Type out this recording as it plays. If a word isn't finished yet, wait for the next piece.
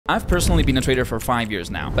I've personally been a trader for 5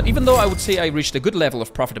 years now, but even though I would say I reached a good level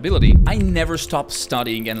of profitability, I never stopped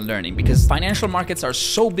studying and learning because financial markets are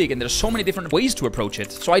so big and there's so many different ways to approach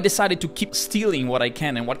it. So I decided to keep stealing what I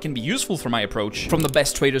can and what can be useful for my approach from the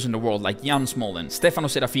best traders in the world like Jan Smolin, Stefano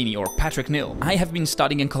Serafini, or Patrick Nill. I have been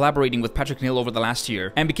studying and collaborating with Patrick Nill over the last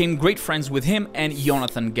year and became great friends with him and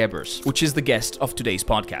Jonathan Gebbers, which is the guest of today's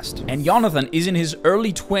podcast. And Jonathan is in his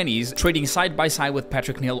early 20s trading side by side with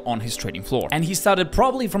Patrick Nill on his trading floor. And he started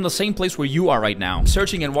probably from the same place where you are right now,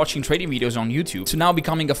 searching and watching trading videos on YouTube, to now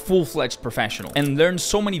becoming a full-fledged professional and learned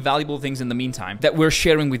so many valuable things in the meantime that we're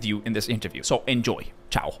sharing with you in this interview. So enjoy.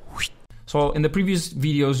 Ciao. So in the previous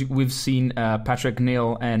videos, we've seen Patrick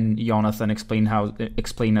Nill and Jonathan explain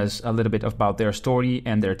us a little bit about their story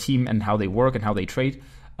and their team and how they work and how they trade.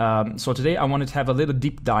 So today I wanted to have a little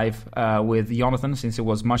deep dive with Jonathan, since it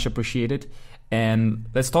was much appreciated. And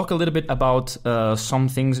let's talk a little bit about some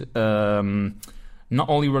things not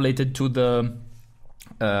only related to the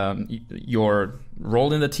your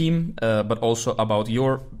role in the team, but also about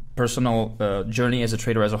your personal journey as a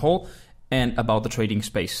trader as a whole, and about the trading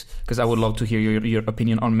space, because I would love to hear your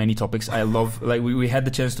opinion on many topics. I love, like, we had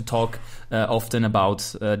the chance to talk often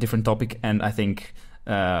about different topic, and I think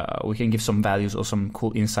we can give some values or some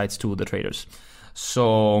cool insights to the traders.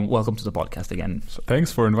 So welcome to the podcast again.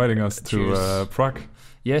 Thanks for inviting us to Prague.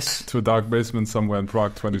 Yes. To a dark basement somewhere in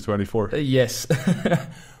Prague 2024. Yes.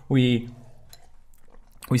 We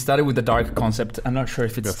started with the dark concept. I'm not sure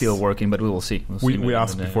if it's still working, but we will see. We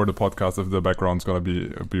asked before the podcast if the background's going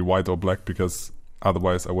to be white or black, because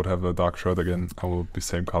otherwise I would have a dark shirt again. I will be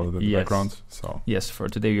same color than the background. So yes, for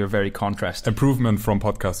today you're very contrast. Improvement from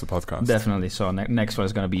podcast to podcast. Definitely. So next one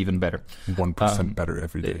is going to be even better. 1% better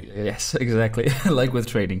every day. Yes, exactly. Like with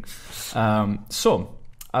trading. So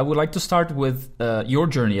I would like to start with your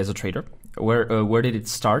journey as a trader. Where did it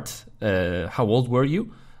start? How old were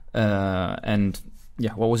you? And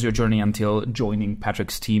what was your journey until joining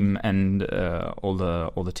Patrick's team and all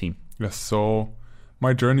the team? Yes, so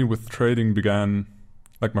my journey with trading began,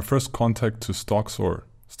 like my first contact to stocks or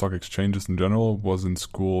stock exchanges in general was in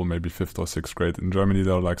school, maybe 5th or 6th grade. In Germany,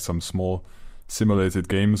 there are like some small simulated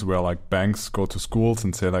games where like banks go to schools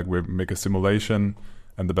and say like, we make a simulation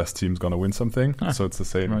and the best team's going to win something. So it's the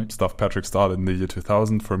same stuff Patrick started in the year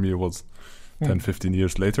 2000. For me, it was 10, 15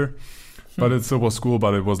 years later. But it still was cool,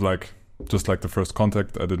 but it was like, just like the first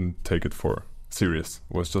contact, I didn't take it for serious.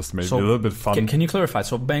 It was just maybe a little bit fun. Can you clarify?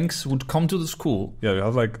 So banks would come to the school? Yeah, you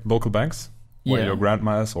have like local banks where your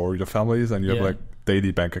grandma is or your family is, and you have like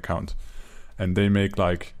daily bank account. And they make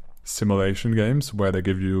like simulation games where they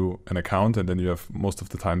give you an account, and then you have most of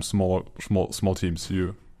the time small teams.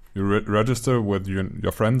 You register with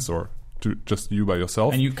your friends or just you by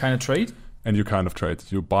yourself. And you kind of trade? And you kind of trade.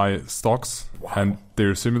 You buy stocks and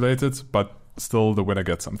they're simulated, but still the winner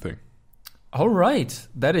gets something. All right.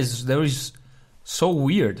 That is so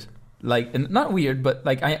weird. Like, not weird, but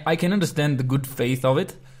like I can understand the good faith of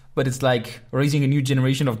it, but it's like raising a new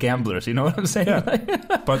generation of gamblers, you know what I'm saying?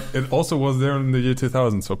 Yeah. But it also was there in the year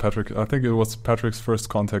 2000. So I think it was Patrick's first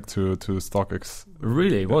contact to StockX.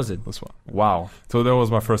 Really? Was it? This one. Wow. So that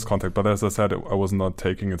was my first contact. But as I said, I was not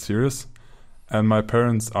taking it serious. And my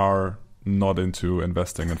parents are not into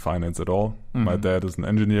investing in finance at all. Mm-hmm. My dad is an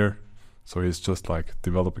engineer, so he's just like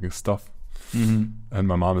developing his stuff. Mm-hmm. And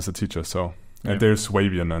my mom is a teacher, so and they're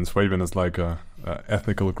Swabian, and Swabian is like a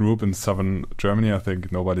ethnical group in southern Germany. I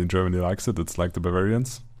think nobody in Germany likes it. It's like the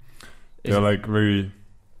Bavarians. They're like very.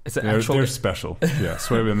 They're special. Yeah,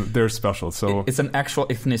 Swabian. They're special. So it's an actual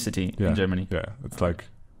ethnicity in Germany. Yeah, it's like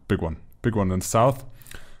big one in the south.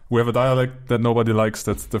 We have a dialect that nobody likes.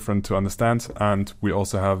 That's different to understand, and we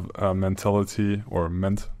also have a mentality or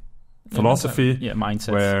philosophy,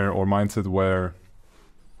 mindset where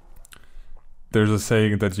there's a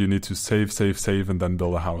saying that you need to save, and then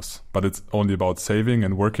build a house. But it's only about saving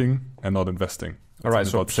and working and not investing. All right,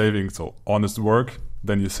 so about saving, so honest work,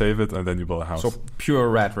 then you save it, and then you build a house. So pure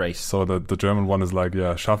rat race. So the German one is like,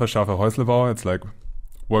 schaffe, Häusle bauen. It's like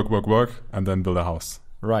work, and then build a house.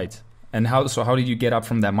 Right. And how did you get out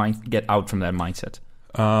from that mindset?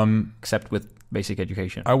 Except with basic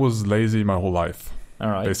education. I was lazy my whole life. All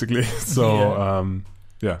right. Basically. So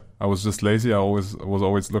I was just lazy. I was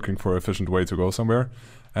always looking for an efficient way to go somewhere.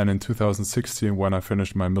 And in 2016, when I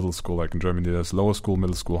finished my middle school, like in Germany, there's lower school,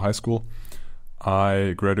 middle school, high school.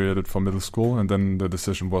 I graduated from middle school, and then the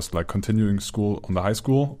decision was like continuing school on the high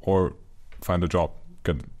school or find a job,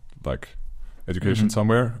 get like education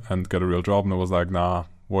somewhere and get a real job. And I was like, nah,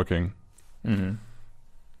 working. Mm-hmm.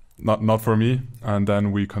 Not for me. And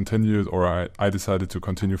then we continued, or I decided to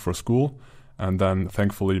continue for school. And then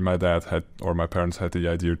thankfully my parents had the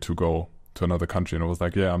idea to go to another country. And I was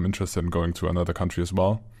like, yeah, I'm interested in going to another country as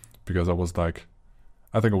well, because I was like,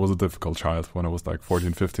 I think I was a difficult child when I was like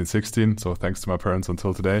 14, 15, 16. So thanks to my parents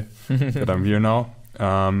until today that I'm here now.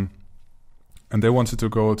 And they wanted to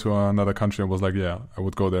go to another country. I was like, yeah, I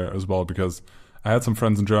would go there as well, because I had some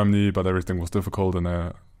friends in Germany, but everything was difficult.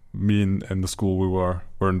 And me in the school, we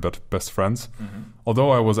weren't best friends.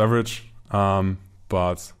 Although I was average.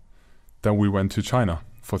 But then we went to China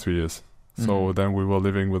for 3 years. So then we were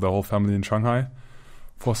living with the whole family in Shanghai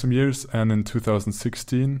for some years. And in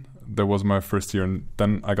 2016, that was my first year. And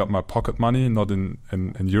then I got my pocket money, not in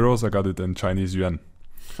euros, I got it in Chinese yuan.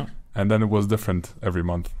 And then it was different every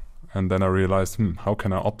month. And then I realized, how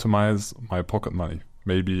can I optimize my pocket money?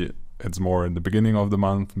 Maybe it's more in the beginning of the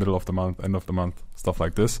month, middle of the month, end of the month, stuff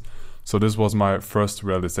like this. So this was my first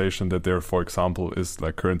realization that there, for example, is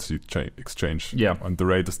like currency exchange. Yeah. And the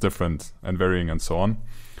rate is different and varying and so on.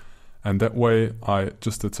 And that way I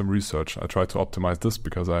just did some research. I tried to optimize this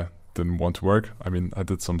because I didn't want to work. I mean, I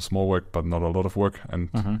did some small work, but not a lot of work. And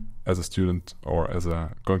as a student or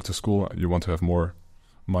going to school, you want to have more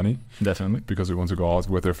money. Definitely. Because you want to go out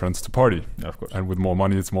with your friends to party. Yeah, of course. And with more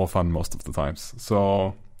money, it's more fun most of the times.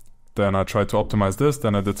 So then I tried to optimize this.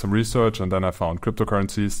 Then I did some research, and then I found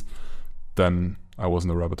cryptocurrencies. Then I was in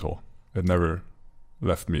a rabbit hole. It never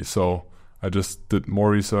left me. So I just did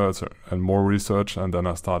more research, and then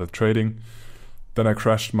I started trading. Then I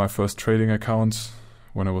crashed my first trading account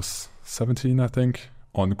when I was 17, I think,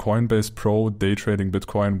 on Coinbase Pro, day trading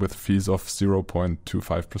Bitcoin with fees of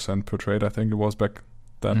 0.25% per trade, I think it was back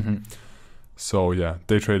then. So yeah,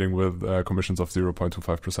 day trading with commissions of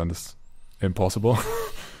 0.25% is impossible.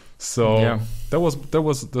 So that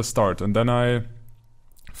was the start. And then I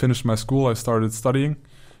finished my school. I started studying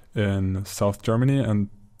in South Germany, and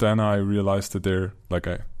then I realized that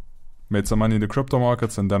I made some money in the crypto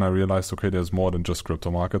markets, and then I realized, okay, there's more than just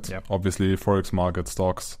crypto markets. Yep. Obviously, forex market,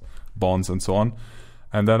 stocks, bonds, and so on.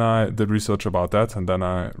 And then I did research about that, and then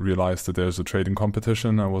I realized that there's a trading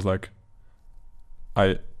competition. I was like,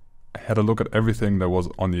 I had a look at everything that was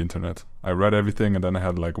on the internet. I read everything, and then I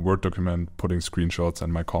had like a Word document putting screenshots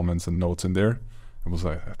and my comments and notes in there. It was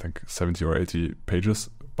like, I think 70 or 80 pages,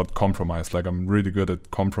 but compromised. Like, I'm really good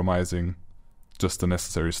at compromising just the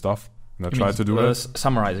necessary stuff. And I tried to do it.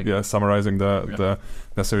 Summarizing. Yeah, summarizing the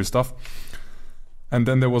necessary stuff. And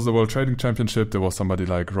then there was the World Trading Championship. There was somebody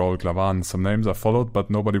like Raul Glavan, some names I followed, but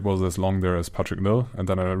nobody was as long there as Patrick Nill. And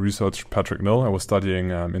then I researched Patrick Nill. I was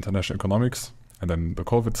studying international economics. And then the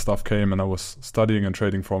COVID stuff came, and I was studying and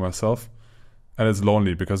trading for myself. And it's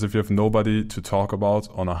lonely, because if you have nobody to talk about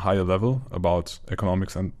on a higher level about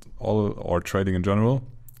economics and all, or trading in general,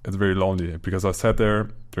 it's very lonely. Because I sat there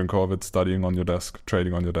during COVID studying on your desk,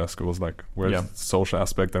 trading on your desk. It was like, where's the social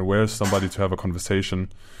aspect, and where's somebody to have a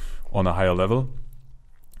conversation on a higher level?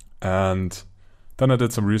 And then I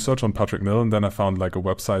did some research on Patrick Nill, and then I found like a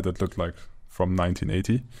website that looked like from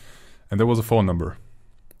 1980, and there was a phone number.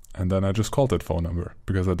 And then I just called that phone number,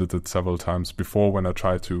 because I did it several times before when I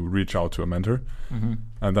tried to reach out to a mentor.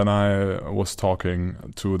 And then I was talking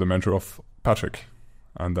to the mentor of Patrick.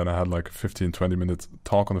 And then I had like a 15, 20 minutes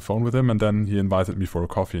talk on the phone with him. And then he invited me for a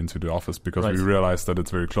coffee into the office, because we realized that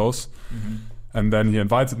it's very close. And then he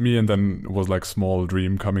invited me, and then it was like small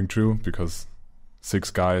dream coming true, because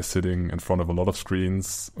 6 guys sitting in front of a lot of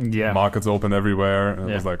screens, markets open everywhere.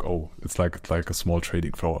 And it was like, oh, it's like a small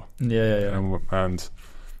trading floor. And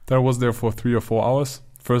then I was there for 3 or 4 hours.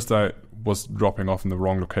 First, I was dropping off in the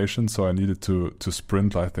wrong location, so I needed to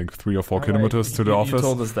sprint, I think, 3 or 4 kilometers to the office. You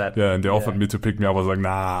told us that. Yeah, and they offered me to pick me up. I was like,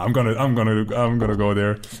 nah, I'm gonna go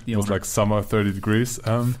there. It was like summer, 30 degrees.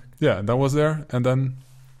 And I was there, and then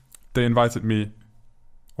they invited me,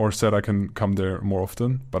 or said I can come there more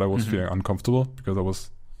often, but I was feeling uncomfortable because I was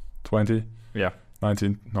 20.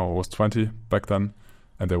 19. No, I was 20 back then,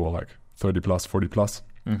 and they were like 30 plus, 40 plus.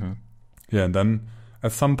 Yeah, and then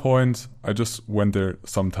at some point, I just went there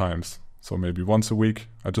sometimes. So maybe once a week,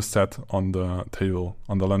 I just sat on the table,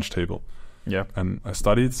 on the lunch table. Yeah. And I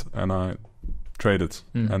studied and I traded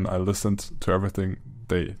and I listened to everything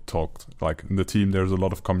they talked. Like in the team, there's a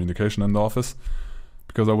lot of communication in the office,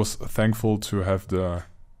 because I was thankful to have the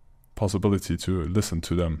possibility to listen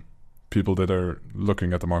to them, people that are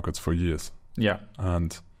looking at the markets for years. Yeah.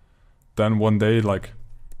 And then one day, like,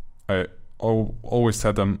 I always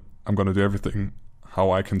said them, I'm going to do everything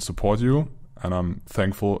how I can support you, and I'm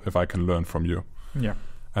thankful if I can learn from you. Yeah.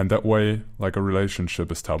 And that way, like, a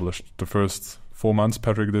relationship established. The first 4 months,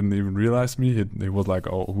 Patrick didn't even realize me. He was like,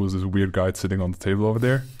 oh, who's this weird guy sitting on the table over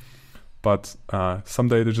there? But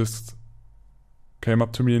someday they just came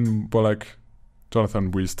up to me and were like,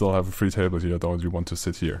 Jonathan, we still have a free table here. Don't you want to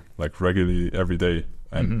sit here? Like regularly every day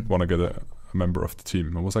and want to get a member of the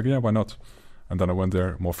team. I was like, yeah, why not? And then I went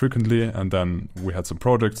there more frequently, and then we had some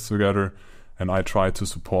projects together, and I tried to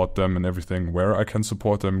support them in everything where I can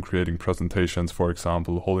support them, creating presentations, for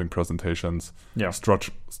example, holding presentations,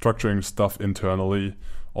 structuring stuff internally,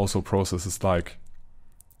 also processes like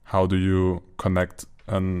how do you connect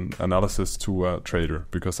an analysis to a trader,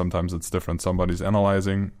 because sometimes it's different. Somebody's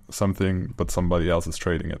analyzing something, but somebody else is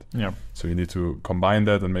trading it. Yeah. So you need to combine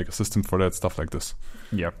that and make a system for that, stuff like this.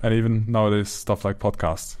 Yeah. And even nowadays, stuff like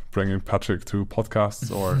podcasts, bringing Patrick to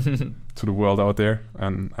podcasts or to the world out there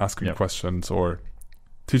and asking questions or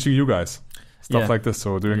teaching you guys stuff like this.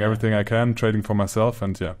 So doing everything I can, trading for myself,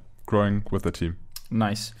 and growing with the team.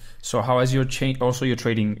 Nice. So how has your your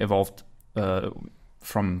trading evolved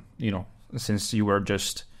from, since you were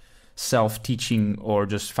just self-teaching or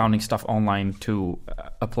just founding stuff online to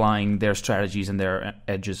applying their strategies and their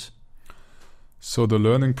edges? So the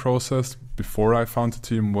learning process before I found the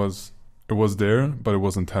team was there, but it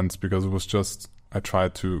was intense because it was just, I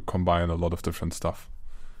tried to combine a lot of different stuff.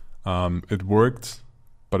 It worked,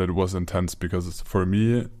 but it was intense because for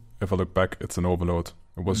me, if I look back, it's an overload.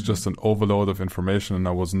 It was just an overload of information, and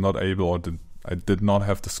I was not able, or I did not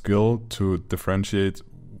have the skill to differentiate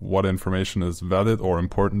what information is valid or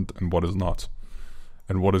important and what is not,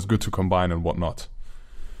 and what is good to combine and what not.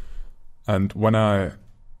 And when I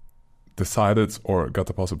decided or got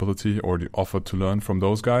the possibility or the offer to learn from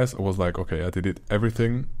those guys, I was like, okay, I did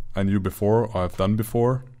everything I knew before or I've done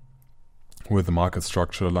before with the market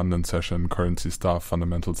structure, London session, currency stuff,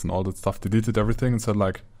 fundamentals and all that stuff. Deleted everything and said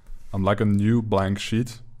like, I'm like a new blank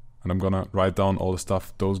sheet, and I'm gonna write down all the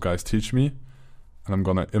stuff those guys teach me, and I'm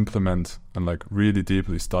gonna implement and like really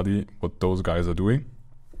deeply study what those guys are doing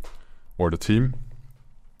or the team.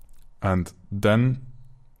 And then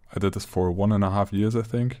I did this for 1.5 years, I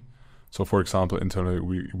think. So for example, internally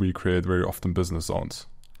we create very often business zones.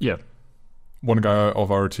 Yeah. One guy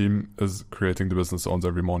of our team is creating the business zones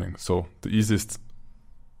every morning. So the easiest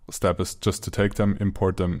step is just to take them,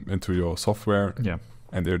 import them into your software,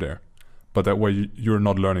 and they're there. But that way you're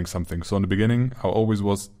not learning something. So in the beginning, I always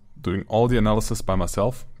was doing all the analysis by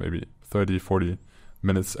myself, maybe 30, 40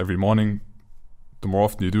 minutes every morning. The more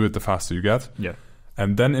often you do it, the faster you get. Yeah.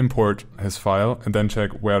 And then import his file and then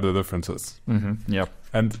check where the difference is. Yeah.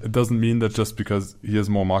 And it doesn't mean that just because he has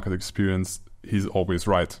more market experience, he's always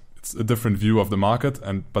right. It's a different view of the market,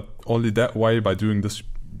 but only that way, by doing this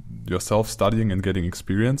yourself, studying and getting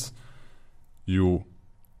experience, you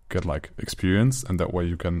get like experience, and that way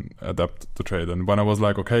you can adapt the trade. And when I was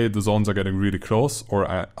like, okay, the zones are getting really close, or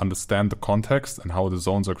I understand the context and how the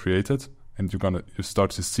zones are created, and you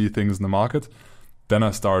start to see things in the market, then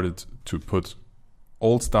I started to put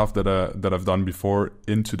old stuff that I've done before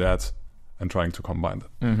into that and trying to combine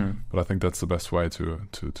that. But I think that's the best way to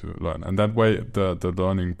learn. And that way the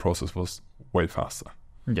learning process was way faster.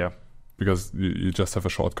 Yeah. Because you just have a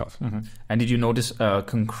shortcut. And did you notice a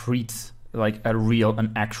concrete, like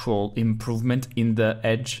an actual improvement in the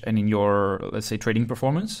edge and in your, let's say, trading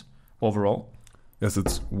performance overall? Yes,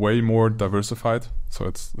 it's way more diversified. So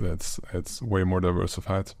it's way more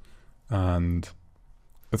diversified. And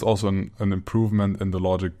it's also an improvement in the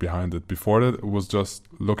logic behind it. Before that, it was just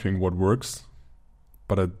looking what works,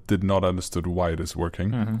 but I did not understood why it is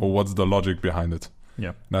working or what's the logic behind it.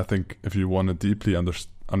 Yeah. And I think if you want to deeply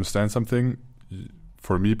understand something,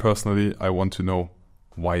 for me personally, I want to know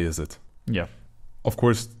why is it. Yeah. Of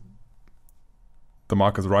course, the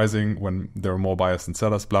market's rising when there are more buyers and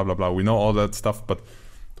sellers, blah, blah, blah. We know all that stuff, but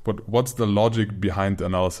what's the logic behind the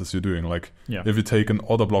analysis you're doing? Like, if you take an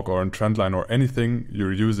order block or a trend line or anything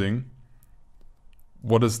you're using,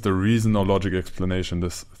 what is the reason or logic explanation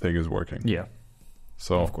this thing is working? Yeah.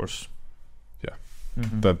 So, of course. Yeah.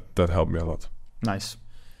 That helped me a lot. Nice.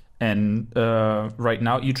 And right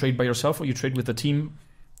now, you trade by yourself or you trade with a team?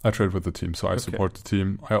 I trade with the team, so I support the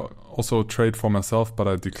team. I also trade for myself, but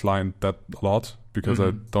I declined that a lot because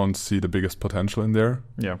I don't see the biggest potential in there.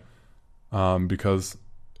 Yeah. Because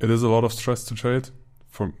it is a lot of stress to trade.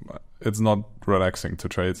 It's not relaxing to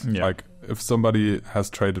trade. Yeah. Like if somebody has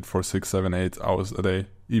traded for 6, 7, 8 hours a day,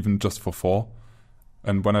 even just for 4,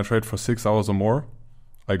 and when I trade for 6 hours or more,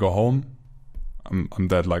 I go home, I'm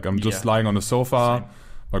dead. Like I'm just lying on the sofa. Same.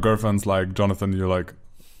 My girlfriend's like, Jonathan, you're like,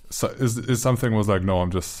 is something? Was like, no, I'm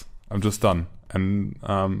just done. And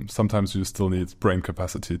sometimes you still need brain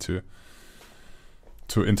capacity to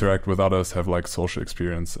interact with others, have like social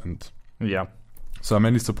experience, and so I'm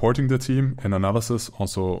mainly supporting the team in analysis,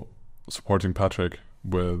 also supporting Patrick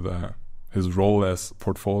with his role as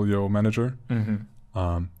portfolio manager.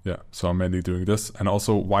 So I'm mainly doing this. And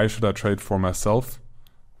also, why should I trade for myself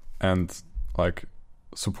and like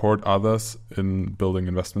support others in building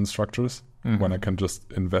investment structures when I can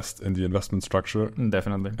just invest in the investment structure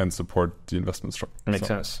Definitely. and support the investment structure. Makes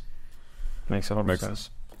sense. Makes a lot of sense.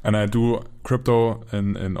 And I do crypto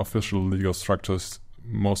in official legal structures.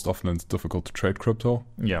 Most often it's difficult to trade crypto.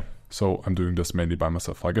 Yeah. So I'm doing this mainly by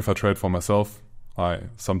myself. Like if I trade for myself, I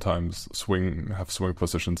sometimes have swing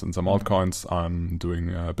positions in some altcoins. I'm doing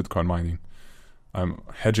Bitcoin mining. I'm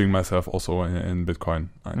hedging myself also in Bitcoin.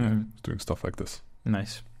 I'm doing stuff like this.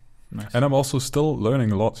 Nice. And I'm also still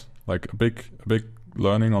learning a lot. Like a big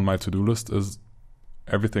learning on my to-do list is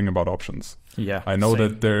everything about options. Yeah. I know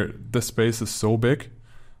that this space is so big,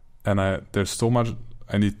 and there's so much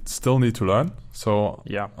I still need to learn. So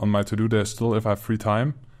on my to-do, there's still, if I have free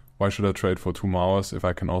time, why should I trade for 2 more hours if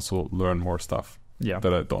I can also learn more stuff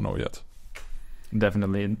that I don't know yet?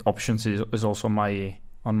 Definitely. Options is also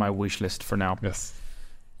on my wish list for now. Yes.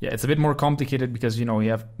 Yeah, it's a bit more complicated because, you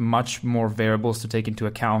have much more variables to take into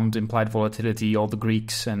account, implied volatility, all the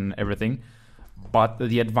Greeks and everything. But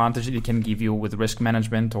the advantage it can give you with risk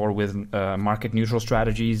management or with market neutral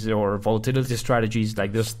strategies or volatility strategies,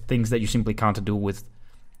 like those things that you simply can't do with,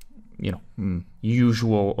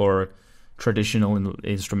 usual or traditional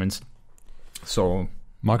instruments. So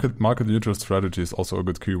market neutral strategy is also a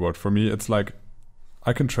good keyword. For me, it's like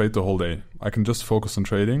I can trade the whole day. I can just focus on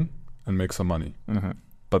trading and make some money.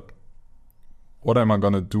 But what am I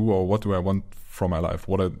going to do, or what do I want from my life?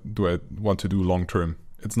 Do I want to do long term?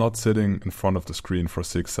 It's not sitting in front of the screen for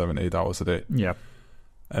 6, 7, 8 hours a day. Yeah.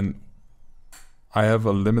 And I have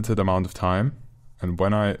a limited amount of time. And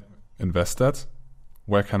when I invest that,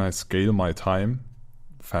 where can I scale my time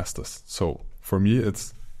fastest? So for me,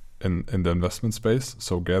 it's in the investment space.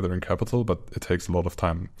 So gathering capital, but it takes a lot of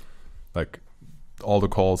time. Like all the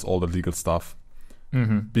calls, all the legal stuff.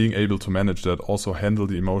 Being able to manage that, also handle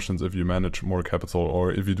the emotions if you manage more capital, or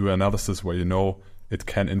if you do analysis where it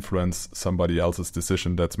can influence somebody else's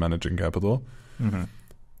decision that's managing capital.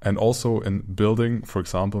 And also in building, for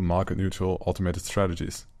example, market neutral automated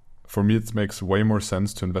strategies. For me, it makes way more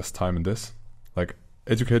sense to invest time in this. Like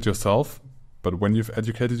educate yourself, but when you've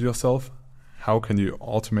educated yourself, how can you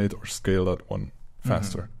automate or scale that one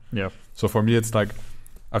faster? Yeah. So for me, it's like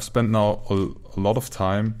I've spent now a lot of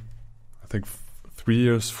time, I think 3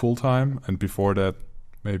 years full time, and before that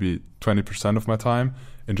maybe 20% of my time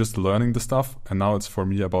in just learning the stuff, and now it's for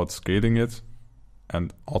me about scaling it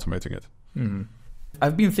and automating it.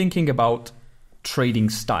 I've been thinking about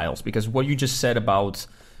trading styles, because what you just said about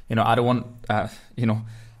I don't want at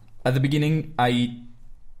the beginning I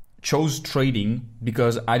chose trading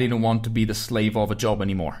because I didn't want to be the slave of a job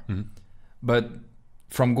anymore. But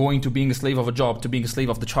from going to being a slave of a job to being a slave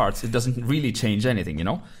of the charts, it doesn't really change anything,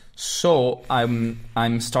 So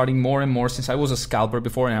I'm starting more and more, since I was a scalper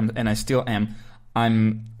before and I still am,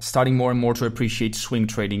 I'm starting more and more to appreciate swing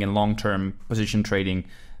trading and long-term position trading.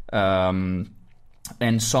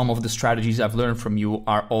 And some of the strategies I've learned from you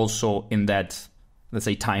are also in that, let's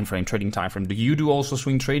say, trading time frame. Do you do also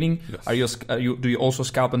swing trading? Yes. Do you also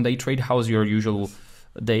scalp and day trade? How is your usual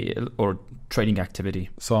day or trading activity?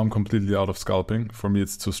 So I'm completely out of scalping. For me,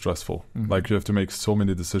 it's too stressful. Like you have to make so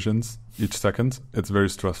many decisions each second. It's very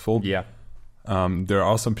stressful. Yeah. There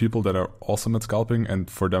are some people that are awesome at scalping, and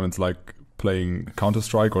for them it's like playing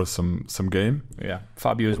Counter-Strike or some game. Yeah,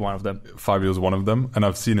 Fabio is one of them. And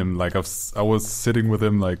I've seen him, like I was sitting with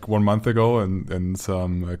him like 1 month ago in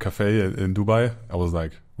some cafe in Dubai.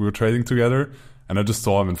 We were trading together, and I just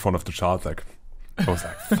saw him in front of the chart. Like I was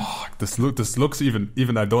like, fuck, this looks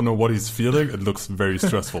even I don't know what he's feeling. It looks very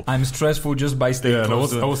stressful. I'm stressful just by staying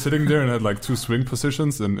close. And I was sitting there and had like 2 swing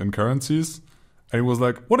positions in currencies, and he was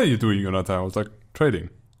like, "What are you doing in that time?" I was like, "Trading."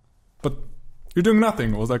 "But you're doing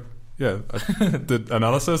nothing." I was like, "Yeah, I did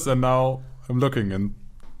analysis, and now I'm looking, and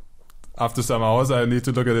after some hours I need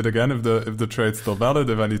to look at it again if the trade's still valid,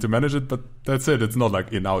 if I need to manage it, but that's it. It's not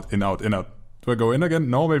like in out. Do I go in again?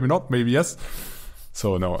 No, maybe not, maybe yes."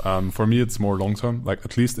 So no, for me it's more long term, like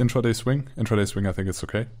at least intraday swing. Intraday swing, I think it's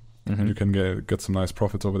okay. You can get some nice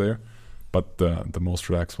profits over there. But the most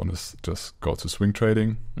relaxed one is just go to swing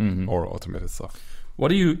trading or automated stuff. What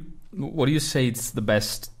do you say it's the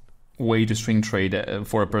best way to swing trade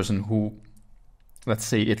for a person who, let's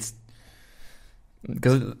say, it's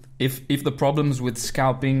because if the problems with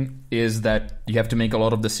scalping is that you have to make a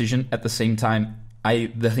lot of decision at the same time,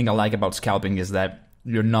 the thing I like about scalping is that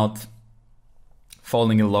you're not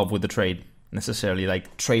falling in love with the trade necessarily.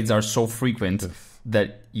 Like trades are so frequent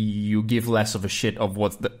that you give less of a shit of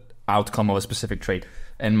what's the outcome of a specific trade.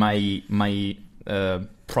 And my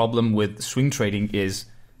problem with swing trading is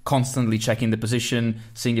constantly checking the position,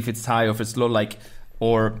 seeing if it's high or if it's low,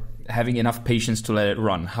 or having enough patience to let it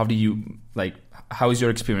run. How is your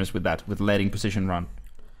experience with that, with letting position run?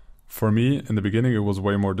 For me, in the beginning, it was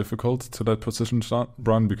way more difficult to let position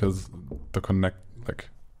run because the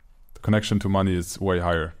connection to money is way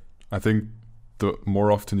higher. I think the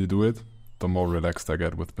more often you do it, the more relaxed I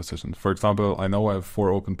get with positions. For example, I know I have 4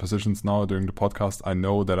 open positions now during the podcast. I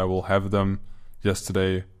know that I will have them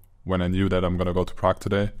yesterday when I knew that I'm going to go to Prague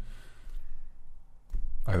today.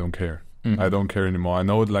 I don't care. I don't care anymore. I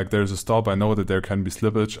know there's a stop. I know that there can be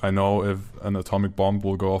slippage. I know if an atomic bomb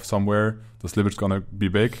will go off somewhere, the slippage is going to be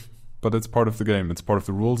big. But it's part of the game. It's part of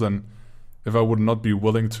the rules. And if I would not be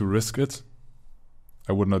willing to risk it,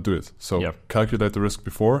 I would not do it. So calculate the risk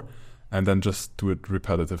before and then just do it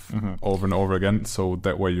repetitive over and over again. So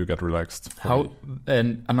that way you get relaxed.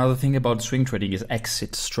 And another thing about swing trading is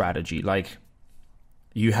exit strategy. Like,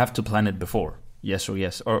 you have to plan it before. Yes or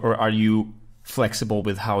yes. Or are you flexible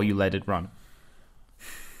with how you let it run?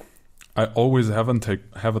 I always have a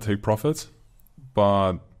take profit,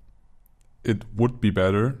 but it would be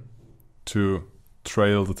better to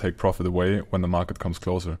trail the take profit away when the market comes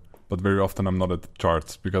closer. But very often I'm not at the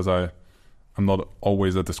charts because I'm not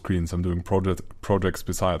always at the screens. I'm doing projects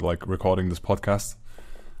beside, like recording this podcast.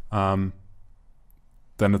 Then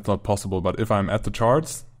it's not possible. But if I'm at the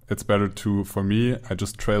charts, it's better for me, I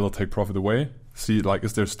just trail the take profit away. See,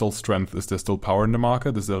 is there still strength? Is there still power in the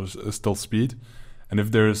market? Is there still speed? And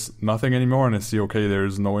if there's nothing anymore and I see, okay,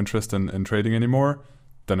 there's no interest in trading anymore,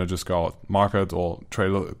 then I just go out market or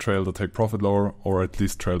trail the take profit lower, or at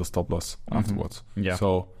least trail the stop loss afterwards. Yeah.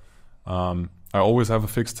 So I always have a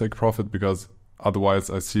fixed take profit because otherwise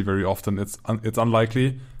I see very often it's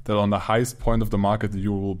unlikely that on the highest point of the market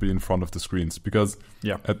you will be in front of the screens, because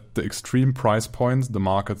at the extreme price points the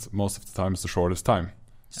market most of the time is the shortest time.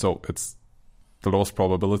 So it's the lowest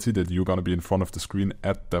probability that you're going to be in front of the screen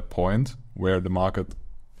at that point where the market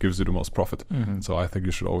gives you the most profit. So I think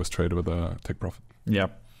you should always trade with a take profit. Yeah,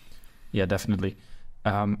 definitely.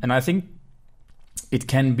 And I think it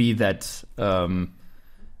can be that a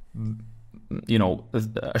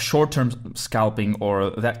short-term scalping or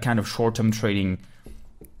that kind of short-term trading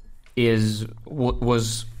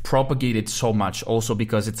was propagated so much also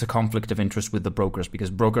because it's a conflict of interest with the brokers, because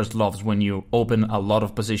brokers loves when you open a lot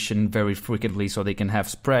of position very frequently so they can have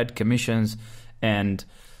spread commissions. And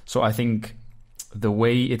so I think the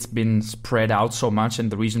way it's been spread out so much,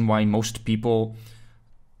 and the reason why most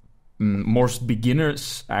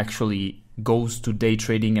beginners actually goes to day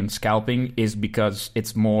trading and scalping is because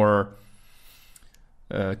it's more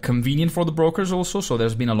convenient for the brokers also. So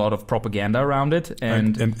there's been a lot of propaganda around it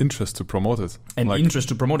and interest to promote it.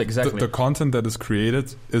 Exactly. The content that is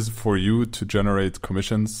created is for you to generate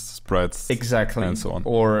commissions, spreads, exactly, and so on.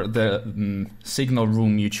 Or the signal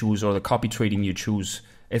room you choose or the copy trading you choose,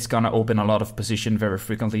 it's going to open a lot of position very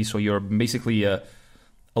frequently. So you're basically a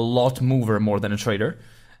lot mover more than a trader.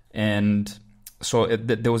 And so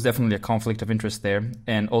there was definitely a conflict of interest there.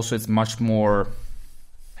 And also it's much more,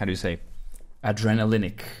 how do you say,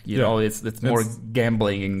 adrenalinic, you know, it's more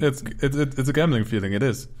gambling. It's a gambling feeling. It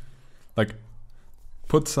is. Like,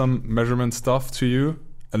 put some measurement stuff to you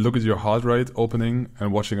and look at your heart rate opening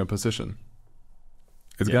and watching a position.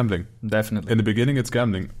 It's gambling. Definitely. In the beginning, it's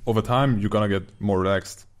gambling. Over time, you're going to get more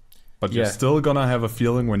relaxed. But you're still going to have a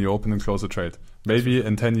feeling when you open and close a trade. Maybe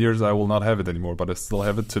in 10 years, I will not have it anymore, but I still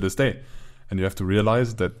have it to this day. And you have to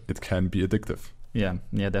realize that it can be addictive. Yeah,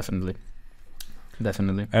 definitely.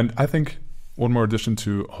 And I think one more addition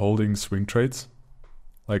to holding swing trades,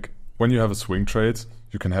 like when you have a swing trade,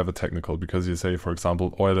 you can have a technical because you say, for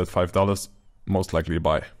example, oil at $5, most likely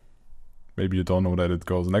buy. Maybe you don't know that it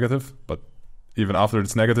goes negative, but even after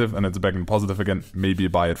it's negative and it's back in positive again, maybe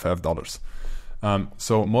buy at $5.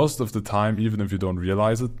 So most of the time, even if you don't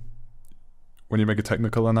realize it, when you make a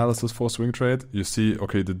technical analysis for a swing trade, you see,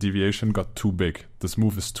 okay, the deviation got too big. This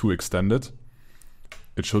move is too extended.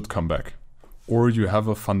 It should come back. Or you have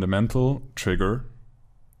a fundamental trigger.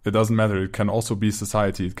 It doesn't matter. It can also be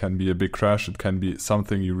society. It can be a big crash. It can be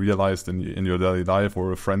something you realized in your daily life,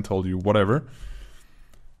 or a friend told you, whatever.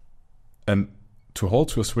 And to hold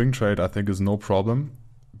to a swing trade, I think, is no problem,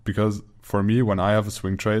 because for me, when I have a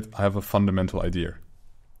swing trade, I have a fundamental idea.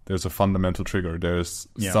 There's a fundamental trigger. There's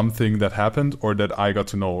something that happened or that I got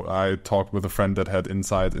to know. I talked with a friend that had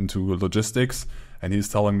insight into logistics, and he's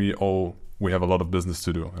telling me, oh, we have a lot of business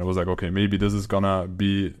to do. And I was like, okay, maybe this is going to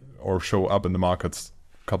be or show up in the markets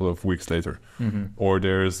a couple of weeks later. Or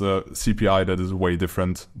there's a CPI that is way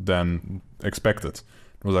different than expected.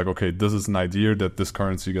 I was like, okay, this is an idea that this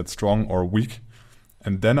currency gets strong or weak.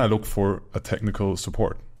 And then I look for a technical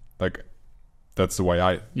support. Like, that's the way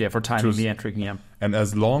I for timing the entry. And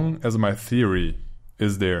as long as my theory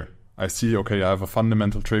is there, I see, okay, I have a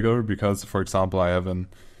fundamental trigger because, for example, I have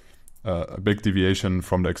a big deviation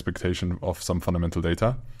from the expectation of some fundamental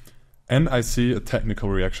data. And I see a technical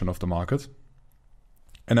reaction of the market.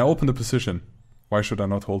 And I open the position. Why should I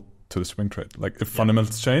not hold to the swing trade? Like if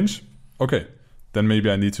fundamentals change, okay, then maybe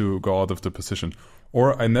I need to go out of the position.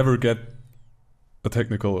 Or I never get a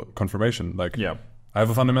technical confirmation. Like I have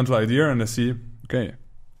a fundamental idea and I see, okay,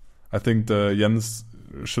 I think the yens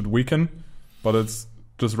should weaken, but it's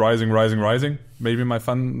just rising. Maybe my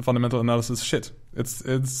fundamental analysis shit.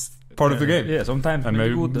 It's part of the game. Yeah, sometimes and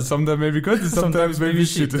maybe good. Sometimes maybe good, sometimes maybe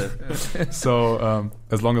shit. So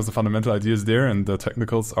as long as the fundamental idea is there and the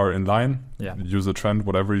technicals are in line, use a trend,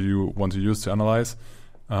 whatever you want to use to analyze.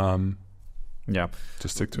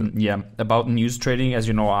 Just stick to it. Yeah, about news trading, as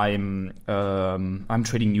you know, I'm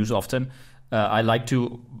trading news often. I like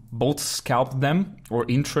to both scalp them or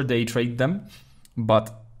intraday trade them,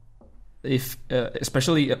 but if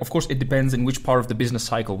especially, of course, it depends in which part of the business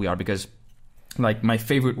cycle we are, because like my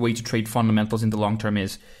favorite way to trade fundamentals in the long term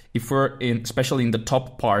is if we're in, especially in the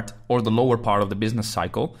top part or the lower part of the business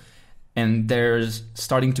cycle, and there's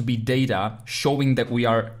starting to be data showing that we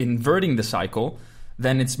are inverting the cycle,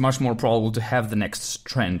 then it's much more probable to have the next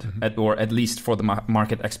trend, or at least for the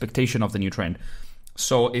market expectation of the new trend.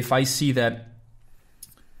 So if I see that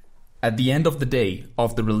at the end of the day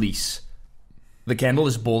of the release, the candle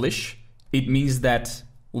is bullish, it means that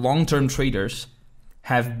long-term traders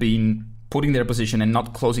have been putting their position and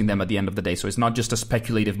not closing them at the end of the day. So it's not just a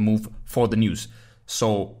speculative move for the news.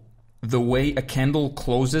 So the way a candle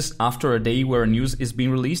closes after a day where news is being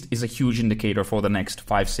released is a huge indicator for the next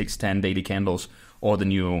 5, 6, 10 daily candles or the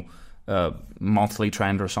new monthly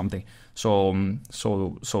trend or something. So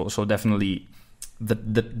definitely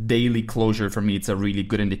the daily closure for me, it's a really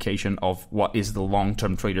good indication of what is the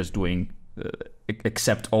long-term traders doing,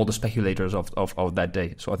 except all the speculators of that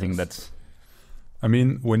day. So I think that's... I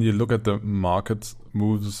mean, when you look at the market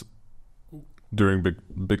moves during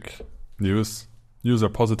big news are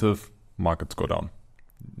positive, markets go down.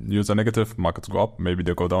 News are negative, markets go up. Maybe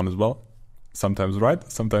they go down as well. Sometimes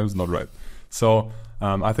right, sometimes not right. So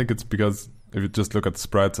I think it's because if you just look at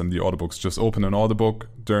spreads and the order books, just open an order book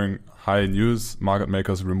during high news, market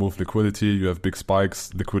makers remove liquidity, you have big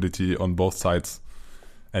spikes, liquidity on both sides.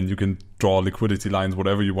 And you can draw liquidity lines,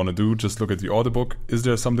 whatever you want to do. Just look at the order book. Is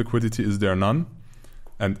there some liquidity? Is there none?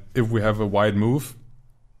 And if we have a wide move,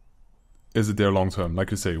 is it there long term?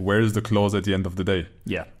 Like you say, where is the close at the end of the day?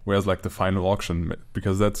 Yeah. Where's like the final auction?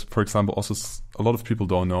 Because that's, for example, also a lot of people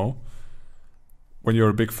don't know. When you're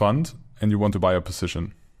a big fund and you want to buy a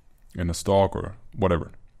position in a stock or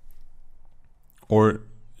whatever, or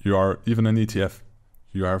you are even an ETF,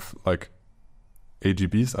 you have like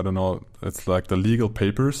AGBs, I don't know, it's like the legal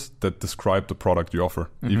papers that describe the product you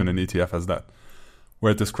offer. Even an ETF has that,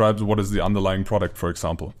 where it describes what is the underlying product, for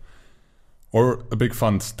example. Or a big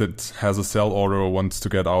fund that has a sell order or wants to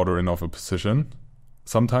get out or in of a position.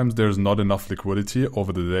 Sometimes there's not enough liquidity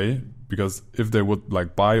over the day, because if they would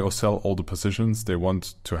like buy or sell all the positions they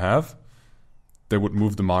want to have, they would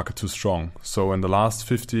move the market too strong. So in the last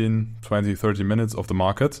 15, 20, 30 minutes of the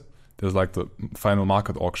market, there's like the final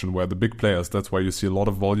market auction where the big players, that's why you see a lot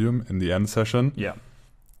of volume in the end session,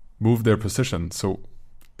 move their position. So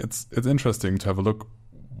it's interesting to have a look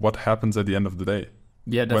what happens at the end of the day.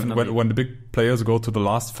 Yeah, definitely. When the big players go to the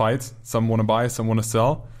last fight, some want to buy, some want to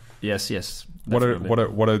sell. Yes. Definitely.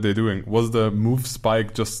 What are they doing? Was the move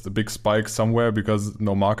spike just a big spike somewhere because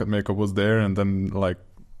no market maker was there, and then like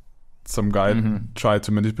some guy tried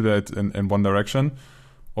to manipulate in one direction?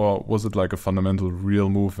 Or was it like a fundamental real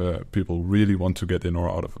move where people really want to get in or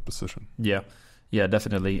out of a position? Yeah,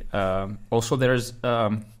 definitely. Also, there's,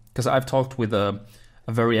 because I've talked with a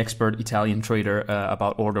very expert Italian trader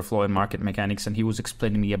about order flow and market mechanics, and he was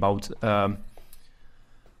explaining me about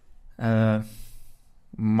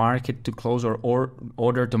market to close or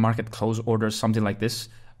order to market close orders, something like this,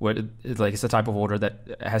 where it's a type of order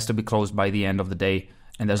that has to be closed by the end of the day.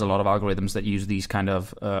 And there's a lot of algorithms that use these kind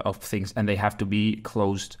of things, and they have to be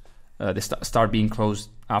closed. They start being closed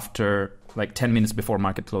after like 10 minutes before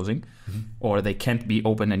market closing, or they can't be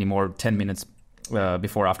open anymore 10 minutes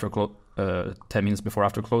before after 10 minutes before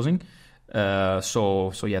after closing.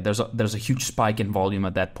 So yeah, there's a huge spike in volume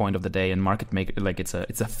at that point of the day, and market maker, like it's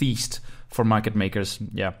a feast for market makers.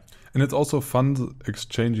 Yeah, and it's also fund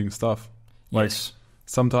exchanging stuff. Like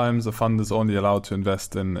sometimes a fund is only allowed to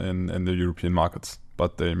invest in the European markets,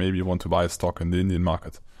 but they maybe want to buy a stock in the Indian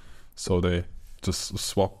market, so they just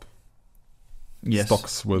swap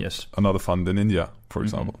stocks with another fund in India, for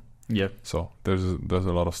example. Yeah. So there's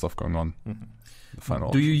a lot of stuff going on. The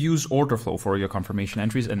final Do you use order flow for your confirmation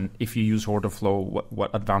entries? And if you use order flow,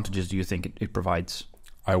 what advantages do you think it provides?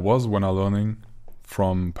 I was when I learning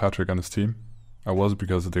from Patrick and his team. I was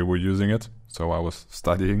because they were using it, so I was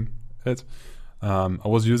studying it. I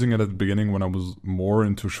was using it at the beginning when I was more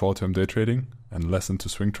into short-term day trading and less into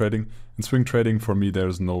swing trading. In swing trading, for me,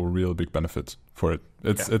 there's no real big benefit for it.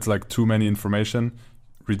 It's like too many information.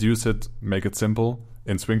 Reduce it, make it simple.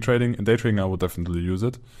 In swing trading, in day trading, I would definitely use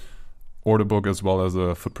it. Order book as well as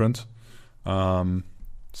a footprint.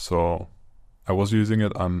 So I was using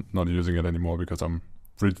it. I'm not using it anymore because I'm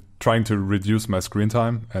trying to reduce my screen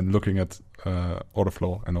time, and looking at order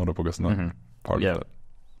flow and order book is not part of that.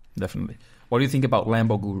 Definitely. What do you think about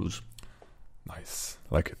Lambo gurus? Nice.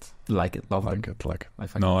 Like it. Like it. Love Like them. it. Like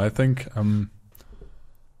it. No, I think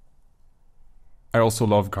I also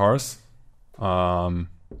love cars.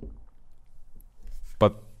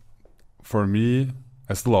 But for me,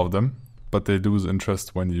 I still love them, but they lose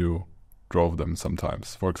interest when you drove them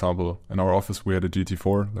sometimes. For example, in our office, we had a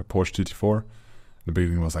GT4, the Porsche GT4. In the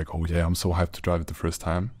beginning, it was like, oh yeah, I'm so hyped to drive it the first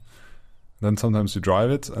time. Then sometimes you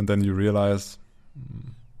drive it, and then you realize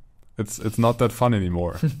it's not that fun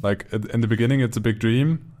anymore. Like in the beginning, it's a big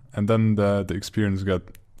dream, and then the experience got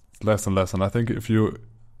less and less. And I think if you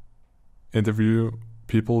interview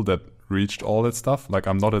people that reached all that stuff, like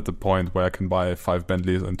I'm not at the point where I can buy 5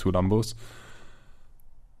 Bentleys and 2 Lambos.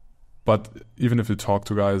 But even if you talk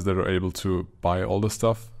to guys that are able to buy all this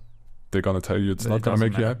stuff, they're gonna tell you it's not gonna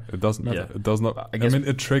make you happy. It doesn't matter. Yeah. It does not. I mean,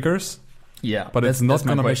 it triggers. Yeah, but it's not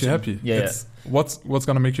gonna make you happy. Yeah, What's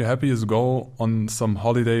gonna make you happy is go on some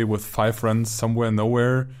holiday with 5 friends somewhere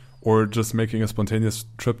nowhere, or just making a spontaneous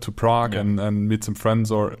trip to Prague and meet some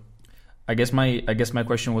friends. Or I guess my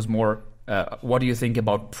question was more, what do you think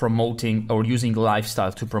about promoting or using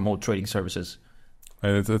lifestyle to promote trading services?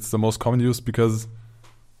 It's the most common use because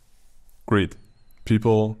greed.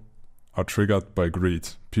 People are triggered by greed.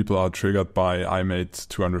 People are triggered by I made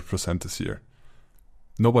 200% this year.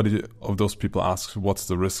 Nobody of those people asks what's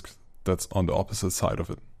the risk that's on the opposite side of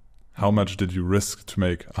it. How much did you risk to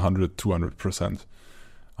make 100, 200%?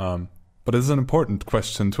 But it's an important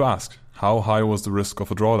question to ask. How high was the risk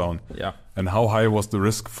of a drawdown? Yeah. And how high was the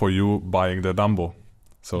risk for you buying the Lambo?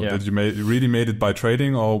 So did you really made it by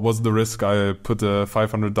trading, or was the risk I put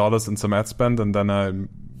 $500 in some ad spend and then I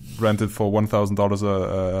rented for $1,000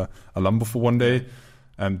 a Lambo for one day,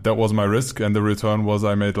 and that was my risk, and the return was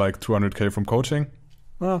I made like 200K from coaching?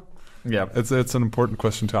 Well, yeah, it's an important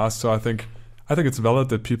question to ask. So I think it's valid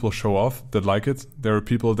that people show off, that like it. There are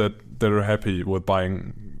people that are happy with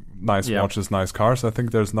buying nice watches, nice cars. I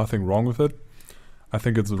think there's nothing wrong with it. I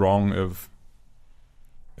think it's wrong if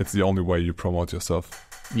it's the only way you promote yourself.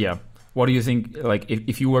 Yeah. What do you think, like,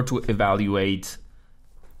 if you were to evaluate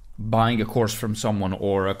buying a course from someone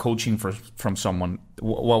or a coaching from someone,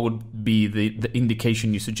 what would be the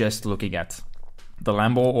indication you suggest looking at? The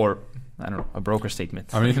Lambo or, I don't know, a broker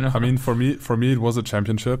statement? I mean, for me, it was a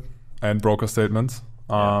championship and broker statements.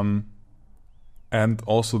 And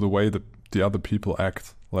also the way that the other people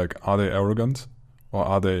act. Like, are they arrogant or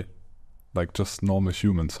are they like just normal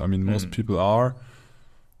humans? I mean, most people are,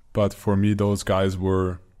 but for me, those guys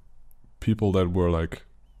were people that were like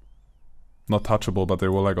not touchable, but they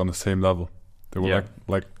were like on the same level. They were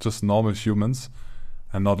like just normal humans,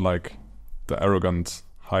 and not like the arrogant,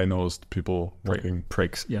 high-nosed people walking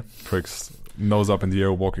pricks, nose up in the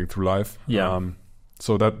air, walking through life.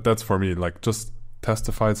 So that's for me, like just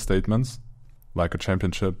testified statements, like a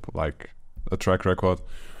championship, like a track record.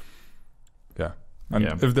 And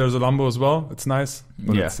if there's a Lambo as well, it's nice,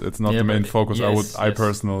 but it's not the main focus. I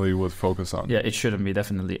personally would focus on. Yeah, it shouldn't be,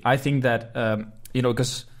 definitely. I think that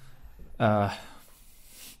because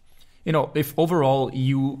if overall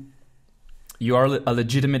you are a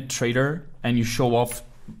legitimate trader and you show off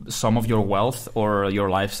some of your wealth or your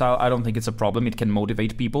lifestyle, I don't think it's a problem. It can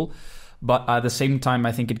motivate people, but at the same time,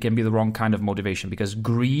 I think it can be the wrong kind of motivation, because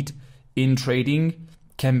greed in trading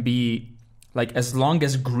can be, like, as long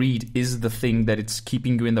as greed is the thing that it's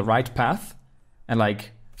keeping you in the right path, and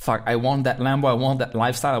like, fuck, I want that Lambo, I want that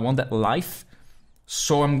lifestyle, I want that life,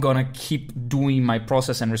 so I'm gonna keep doing my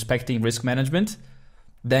process and respecting risk management,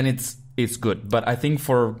 then it's good. But I think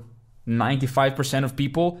for 95% of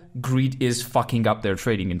people, greed is fucking up their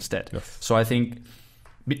trading instead. Yes. So I think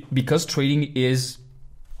because trading is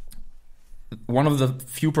one of the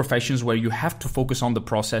few professions where you have to focus on the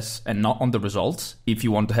process and not on the results if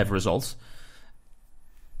you want to have results,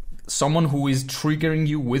 someone who is triggering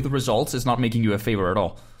you with results is not making you a favor at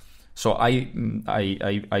all. So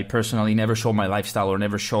I personally never show my lifestyle or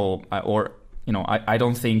never show, I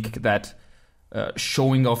don't think that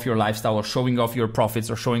showing off your lifestyle or showing off your profits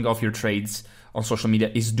or showing off your trades on social media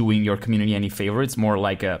is doing your community any favor. It's more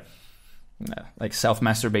like a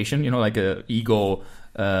self-masturbation, like a ego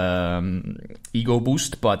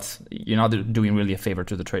boost, but you're not doing really a favor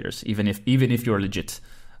to the traders, even if you're legit.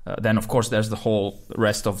 Then of course there's the whole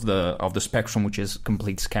rest of the spectrum, which is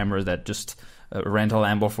complete scammers that just rent a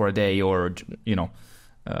Lambo for a day, or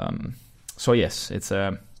so yes, it's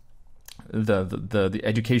the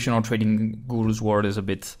educational trading gurus world is a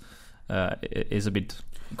bit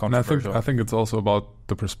controversial. And I think it's also about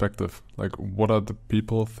the perspective. Like, what are the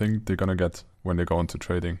people think they're gonna get when they go into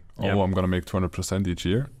trading? Yeah. Oh, I'm gonna make 200% each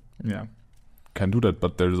year. Yeah, Can do that,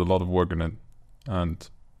 but there's a lot of work in it, and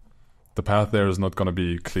the path there is not gonna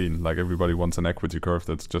be clean. Like, everybody wants an equity curve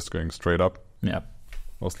that's just going straight up. Yeah,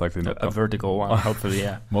 Most likely not. a vertical one, hopefully.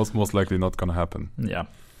 Yeah, most likely not gonna happen. yeah.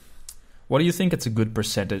 What do you think it's a good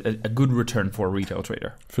percentage, a good return for a retail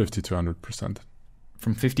trader? 50 to 100%.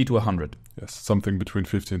 From 50 to 100. Yes, something between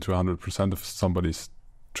 50 and 100% if somebody's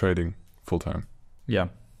trading full time. Yeah.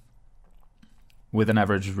 With an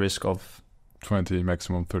average risk of 20,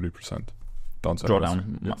 maximum 30% downside.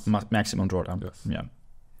 drawdown, Yes. maximum drawdown. Yes. Yeah.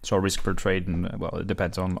 So risk per trade, and it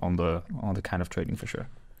depends on the kind of trading for sure.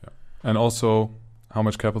 And also, how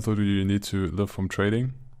much capital do you need to live from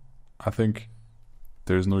trading? I think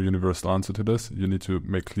there's no universal answer to this. You need to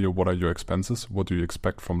make clear what are your expenses. What do you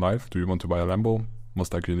expect from life? Do you want to buy a Lambo?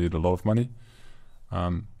 Most likely you need a lot of money.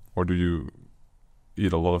 Or do you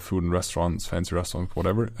eat a lot of food in restaurants, fancy restaurants,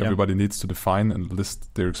 whatever? Yeah. Everybody needs to define and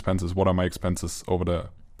list their expenses. What are my expenses over the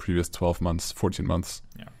previous 12 months, 14 months?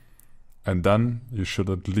 Yeah. And then you should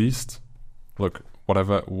at least look,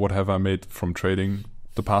 what have I made from trading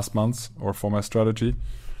the past months or for my strategy?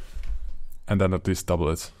 And then at least double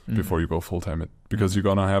it before you go full-time it. Because you're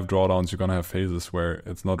going to have drawdowns, you're going to have phases where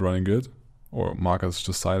it's not running good, or market's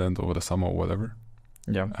just silent over the summer or whatever.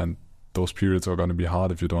 Yeah. And those periods are going to be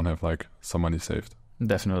hard if you don't have like some money saved.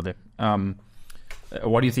 Definitely.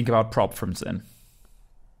 What do you think about prop firms then?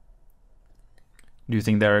 Do you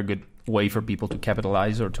think they're a good way for people to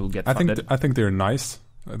capitalize or to get funded? I think they're nice.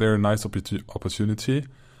 They're a nice opportunity.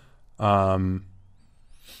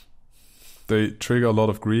 They trigger a lot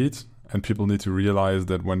of greed, and people need to realize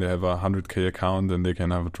that when they have a 100K account and they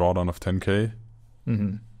can have a drawdown of 10K,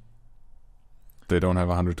 they don't have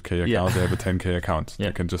a 100K account, they have a 10K account. Yeah.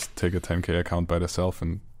 They can just take a 10K account by themselves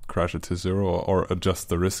and crash it to zero, or adjust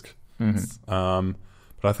the risk.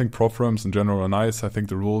 But I think prop firms in general are nice. I think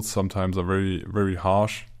the rules sometimes are very, very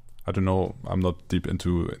harsh. I don't know. I'm not deep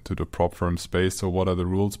into the prop firm space, so what are the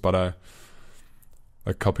rules? But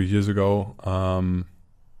a couple of years ago,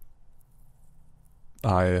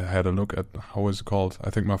 I had a look at, how is it called? I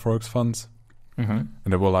think my Forex funds. And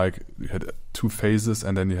they were like, you had 2 phases,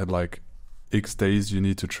 and then you had like X days you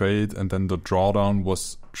need to trade, and then the drawdown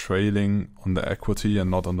was trailing on the equity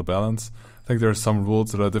and not on the balance. I think there are some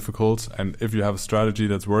rules that are difficult, and if you have a strategy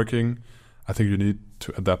that's working, I think you need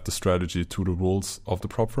to adapt the strategy to the rules of the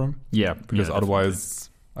prop firm. Yeah, because otherwise,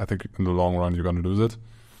 I think in the long run you're going to lose it.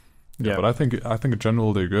 Yeah, but I think in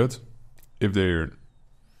general they're good if they're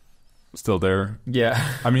still there.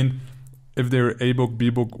 Yeah, I mean, if they're A book, B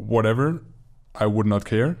book, whatever, I would not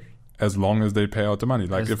care as long as they pay out the money.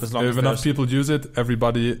 Like if enough people use it,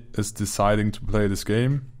 everybody is deciding to play this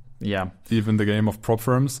game. Yeah, even the game of prop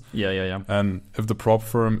firms. Yeah. And if the prop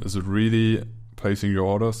firm is really placing your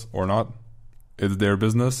orders or not, it's their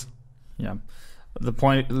business. Yeah, the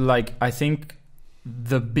point, like, I think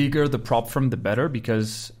the bigger the prop firm, the better,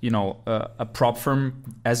 because a prop firm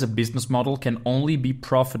as a business model can only be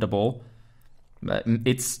profitable.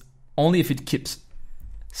 It's only if it keeps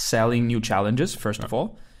selling new challenges, first of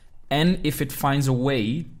all, and if it finds a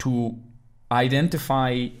way to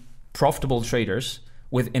identify profitable traders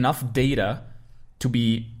with enough data to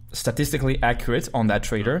be statistically accurate on that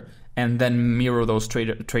trader, and then mirror those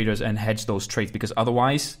traders and hedge those trades, because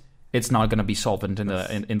otherwise it's not going to be solvent in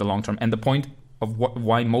the long term. And the point of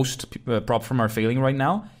why most prop firms are failing right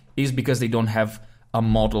now is because they don't have a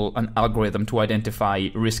model, an algorithm to identify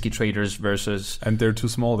risky traders versus... And they're too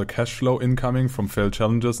small. The cash flow incoming from failed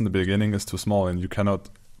challenges in the beginning is too small, and you cannot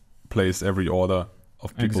place every order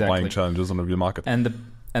of people buying challenges on the real market. And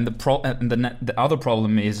the other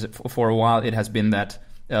problem is, for a while it has been that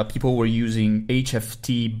people were using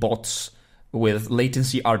HFT bots with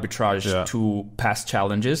latency arbitrage to pass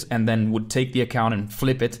challenges, and then would take the account and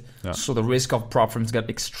flip it. Yeah. So the risk of prop firms got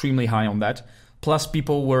extremely high on that. Plus,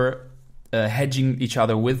 people were hedging each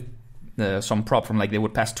other with some prop firm. Like, they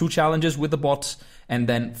would pass 2 challenges with the bots and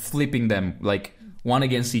then flipping them, like, one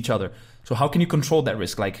against each other. So how can you control that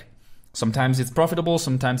risk? Like, Sometimes it's profitable,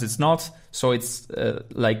 sometimes it's not. So it's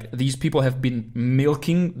like these people have been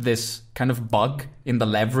milking this kind of bug in the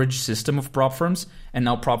leverage system of prop firms, and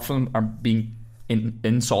now prop firms are being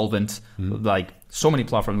insolvent. Like so many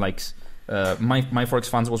platforms, like my Forex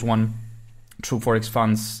Funds was one, True Forex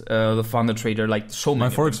Funds, the Founder Trader, like so many.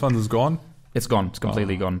 My Forex Fund is gone? It's gone. It's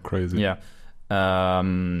completely gone. Crazy. Yeah.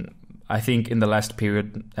 I think in the last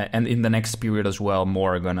period and in the next period as well,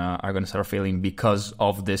 more are gonna start failing because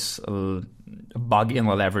of this bug in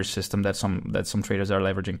the leverage system that some traders are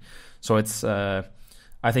leveraging. So it's I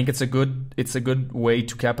think it's a good way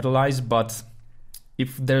to capitalize, but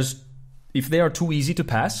if they are too easy to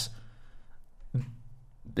pass,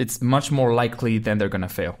 it's much more likely then they're gonna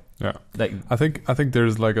fail. Yeah, like, I think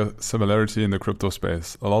there's like a similarity in the crypto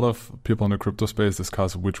space. A lot of people in the crypto space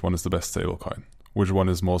discuss which one is the best stablecoin, which one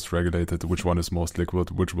is most regulated, which one is most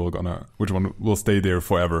liquid, which one will stay there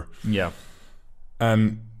forever. Yeah,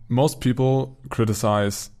 and most people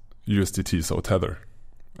criticize USDT, so Tether.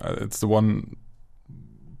 It's the one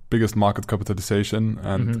biggest market capitalization,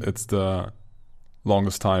 and it's the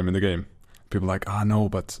longest time in the game. People are like, no,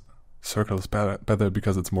 but Circle is better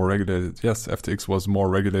because it's more regulated. Yes, FTX was more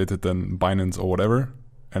regulated than Binance or whatever,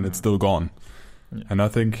 and it's still gone. Yeah. And I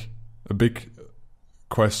think a big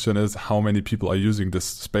question is how many people are using this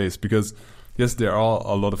space, because yes, there are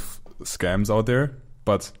a lot of scams out there,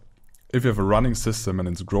 but if you have a running system and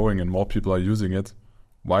it's growing and more people are using it,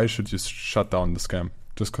 why should you shut down the scam?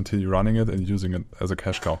 Just continue running it and using it as a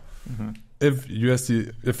cash cow. If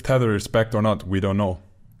Tether is backed or not, we don't know.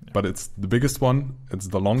 But it's the biggest one, it's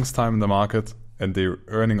the longest time in the market, and they're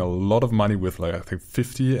earning a lot of money with, like, I think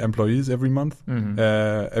 50 employees every month,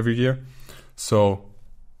 every year. So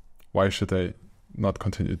why should they not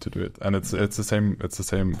continue to do it? And it's the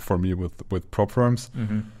same for me with prop firms.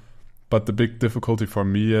 But the big difficulty for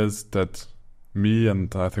me is that me,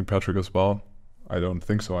 and I think Patrick as well, I don't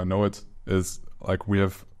think so, I know it, is like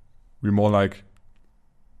we're more like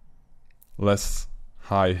less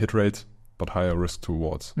high hit rate but higher risk to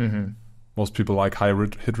rewards. Most people like high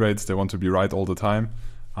hit rates, they want to be right all the time.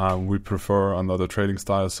 We prefer another trading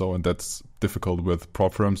style, and that's difficult with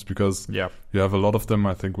prop firms because you have a lot of them,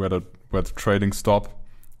 I think, where the trading stop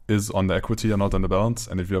is on the equity and not on the balance,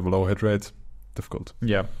 and if you have a low hit rate, difficult.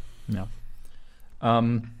 Let's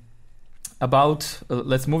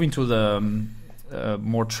move into the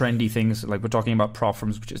more trendy things, like we're talking about prop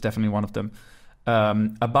firms, which is definitely one of them.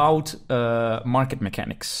 About market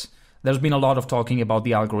mechanics. There's been a lot of talking about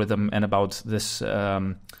the algorithm and about this...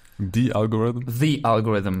 The algorithm? The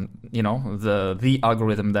algorithm, the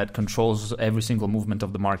algorithm that controls every single movement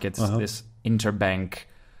of the markets, this interbank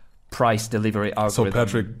price delivery algorithm. So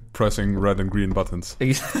Patrick pressing red and green buttons.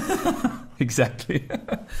 Exactly.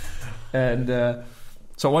 And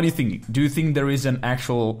so what do you think? Do you think there is an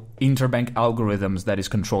actual interbank algorithms that is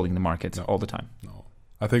controlling the market all the time? No.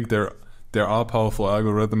 I think there are powerful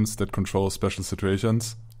algorithms that control special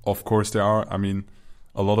situations. Of course there are. I mean,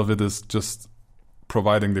 a lot of it is just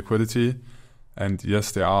providing liquidity. And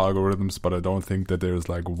yes, there are algorithms, but I don't think that there is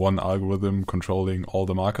like one algorithm controlling all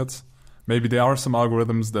the markets. Maybe there are some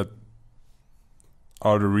algorithms that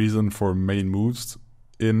are the reason for main moves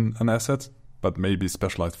in an asset, but maybe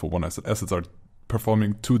specialized for one asset. Assets are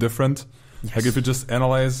performing too different. Yes. Like if you just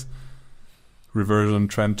analyze reversion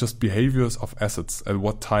trend, just behaviors of assets, at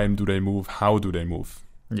what time do they move, how do they move?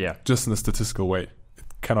 Yeah. Just in a statistical way. It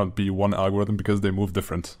cannot be one algorithm because they move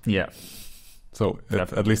different. Yeah. So it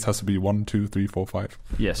at least has to be 1, 2, 3, 4, 5.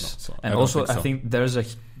 Yes. And also I think there's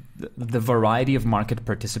the variety of market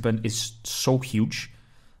participant is so huge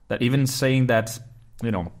that even saying that,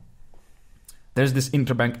 there's this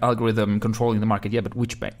interbank algorithm controlling the market. Yeah, but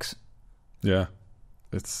which banks? Yeah.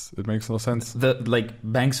 It makes no sense.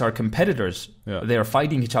 Banks are competitors. Yeah. They are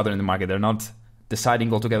fighting each other in the market. They're not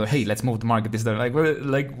deciding altogether, hey, let's move the market. This,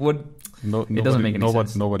 what? No, it doesn't make any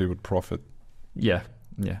sense. Nobody would profit. Yeah.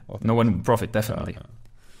 No one would profit, definitely.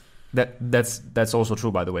 Yeah. That's also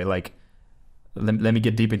true, by the way. Like, let me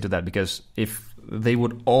get deep into that, because if they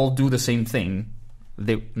would all do the same thing,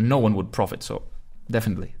 no one would profit. So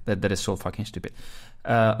definitely, that is so fucking stupid.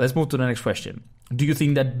 Let's move to the next question. Do you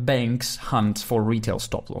think that banks hunt for retail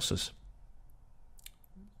stop losses?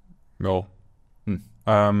 No.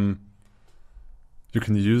 You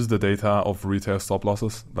can use the data of retail stop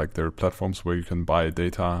losses. Like there are platforms where you can buy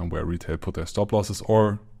data and where retail put their stop losses.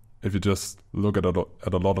 Or if you just look at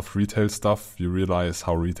a lot of retail stuff, you realize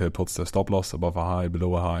how retail puts their stop loss above a high,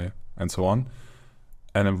 below a high, and so on.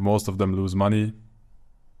 And if most of them lose money,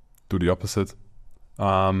 do the opposite.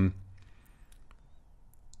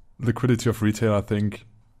 Liquidity of retail, I think,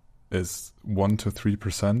 is 1 to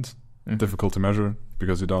 3%. difficult to measure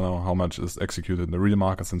because you don't know how much is executed in the real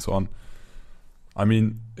markets and so on. I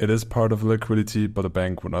mean, it is part of liquidity, but a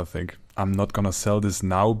bank would not think, I'm not going to sell this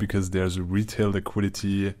now because there's retail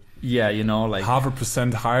liquidity. Yeah, you know, like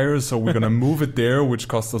 0.5% higher, so we're going to move it there, which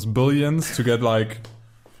costs us billions to get like,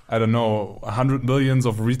 I don't know, 100 millions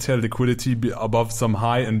of retail liquidity above some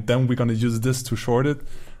high, and then we're going to use this to short it.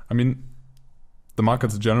 I mean, the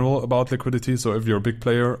market's general about liquidity, so if you're a big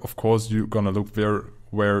player, of course, you're going to look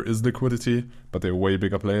where is liquidity, but they're way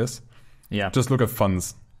bigger players. Yeah. Just look at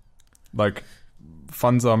funds. Like,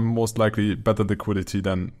 funds are most likely better liquidity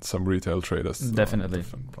than some retail traders. Definitely.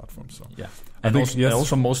 Different platforms. So. Yeah. I And think, also, yes.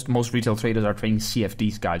 also most retail traders are trading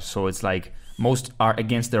CFDs, guys. So it's like most are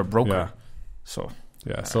against their broker. Yeah. So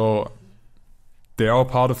Yeah. So they are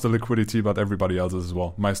part of the liquidity, but everybody else is as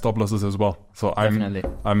well. My stop losses as well. So definitely.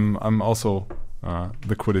 I'm also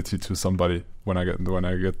liquidity to somebody when I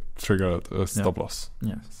get triggered a stop loss.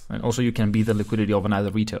 Yes. And also you can be the liquidity of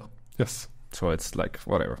another retail. Yes. So it's like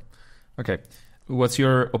whatever. Okay. What's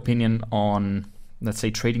your opinion on, let's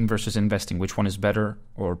say, trading versus investing? Which one is better,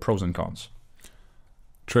 or pros and cons?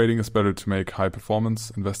 Trading is better to make high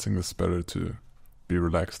performance. Investing is better to be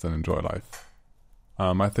relaxed and enjoy life.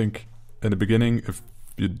 I think in the beginning, if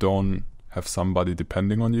you don't have somebody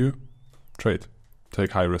depending on you, trade.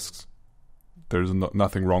 Take high risks. There's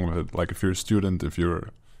nothing wrong with it. Like if you're a student, if you're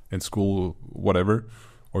in school, whatever,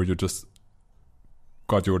 or you just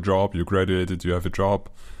got your job, you graduated, you have a job,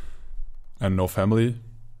 and no family,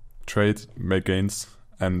 trade, make gains.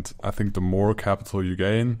 And I think the more capital you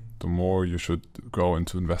gain, the more you should go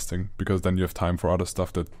into investing, because then you have time for other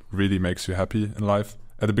stuff that really makes you happy in life.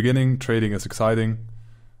 At the beginning, trading is exciting.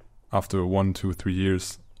 After 1, 2, 3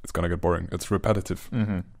 years, it's going to get boring. It's repetitive.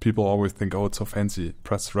 Mm-hmm. People always think, oh, it's so fancy.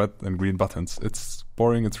 Press red and green buttons. It's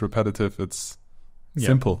boring. It's repetitive. It's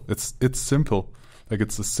simple. It's simple. Like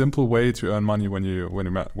it's a simple way to earn money when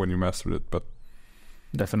you master it. But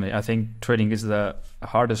definitely, I think trading is the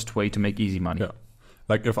hardest way to make easy money. yeah,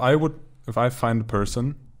 like if I find a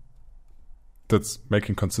person that's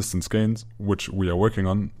making consistent gains, which we are working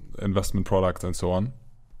on, investment products and so on,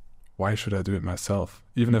 why should I do it myself?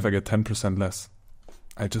 Even if I get 10% less,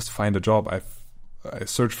 I just find a job. I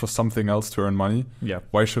search for something else to earn money. Yeah.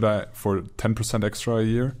 Why should I, for 10% extra a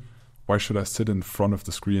year, why should I sit in front of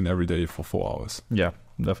the screen every day for 4 hours? Yeah,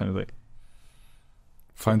 definitely.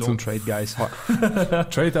 Find Don't trade, guys.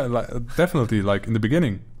 Trade definitely, like in the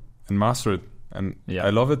beginning, and master it. And Yeah. I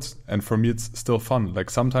love it. And for me, it's still fun. Like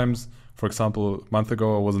sometimes, for example, a month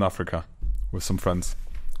ago, I was in Africa with some friends.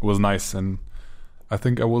 It was nice. And I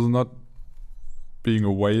think I was not being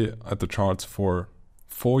away at the charts for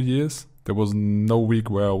 4 years. There was no week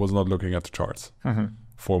where I was not looking at the charts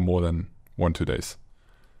for more than 1-2 days.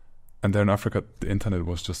 And there in Africa, the internet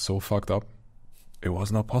was just so fucked up. It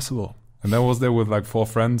was not possible. And I was there with like 4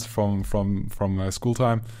 friends from my school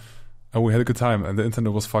time. And we had a good time. And the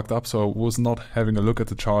internet was fucked up. So I was not having a look at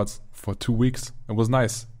the charts for 2 weeks. It was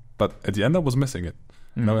nice. But at the end, I was missing it.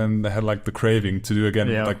 You know, and I had like the craving to do again.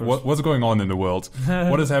 Yeah, like what's going on in the world?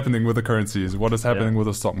 What is happening with the currencies? What is happening with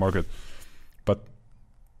the stock market? But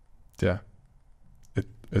yeah,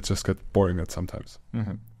 it just gets boring at sometimes.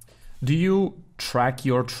 Mm-hmm. Do you track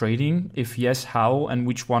your trading? If yes, how? And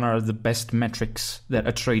which one are the best metrics that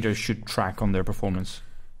a trader should track on their performance?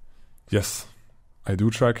 Yes, I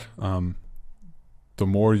do track. The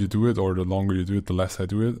more you do it or the longer you do it, the less I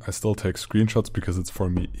do it. I still take screenshots because it's for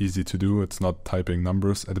me easy to do. It's not typing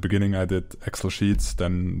numbers. At the beginning, I did Excel sheets.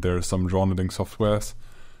 Then there are some journaling softwares.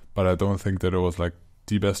 But I don't think that it was like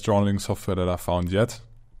the best journaling software that I found yet.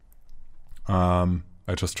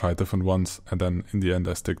 I just tried different ones. And then in the end,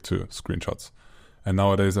 I stick to screenshots. And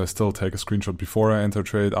nowadays, I still take a screenshot before I enter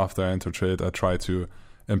trade. After I enter trade, I try to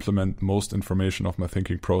implement most information of my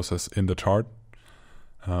thinking process in the chart.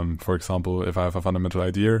 For example, if I have a fundamental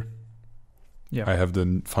idea, I have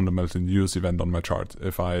the fundamental news event on my chart.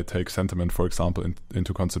 If I take sentiment, for example,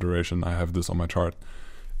 into consideration, I have this on my chart.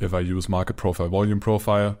 If I use market profile, volume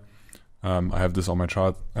profile, I have this on my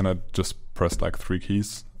chart, and I just press like 3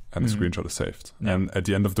 keys and the screenshot is saved. Yeah. And at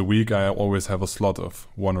the end of the week, I always have a slot of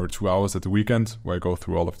 1 or 2 hours at the weekend where I go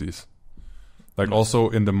through all of these. Like also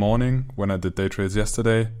in the morning, when I did day trades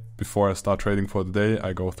yesterday, before I start trading for the day,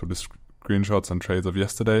 I go through the screenshots and trades of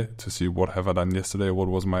yesterday to see what have I done yesterday, what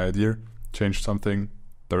was my idea, changed something,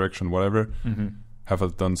 direction, whatever. Have I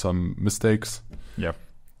done some mistakes? Yeah.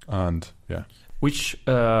 And yeah. Which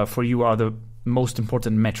for you are the most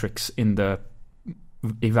important metrics in the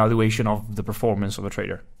evaluation of the performance of a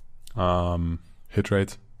trader? Hit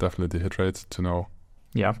rate, definitely hit rate to know.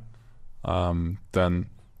 Yeah. Then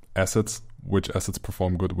assets, which assets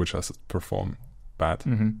perform good, which assets perform bad.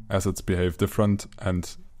 Assets behave different,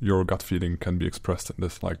 and your gut feeling can be expressed in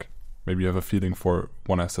this. Like maybe you have a feeling for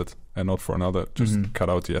one asset and not for another. Just cut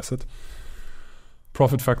out the asset.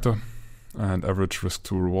 Profit factor and average risk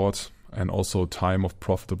to reward, and also time of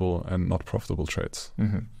profitable and not profitable trades.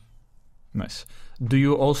 Nice. Do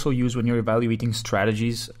you also use, when you're evaluating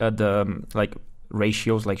strategies, the like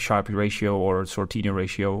ratios, like Sharpe ratio or Sortino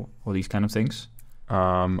ratio, or these kind of things?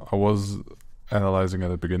 I was analyzing at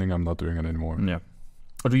the beginning. I'm not doing it anymore. Yeah.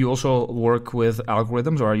 Or do you also work with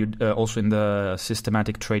algorithms, or are you also in the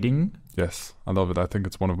systematic trading? Yes, I love it. I think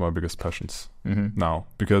it's one of my biggest passions now,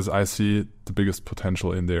 because I see the biggest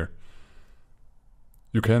potential in there.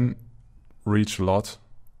 You can reach a lot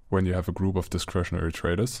when you have a group of discretionary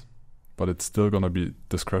traders, but it's still going to be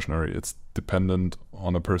discretionary. It's dependent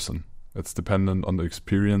on a person. It's dependent on the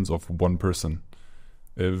experience of one person.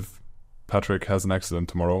 If Patrick has an accident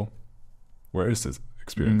tomorrow, where is his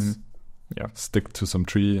experience? Yeah, stick to some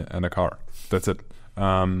tree and a car. That's it.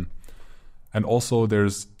 And also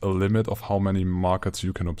there's a limit of how many markets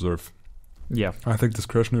you can observe. Yeah, I think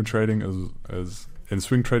discretionary trading is in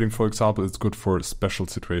swing trading, for example, it's good for special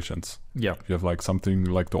situations. Yeah, you have like something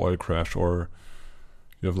like the oil crash, or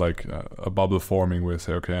you have like a bubble forming where you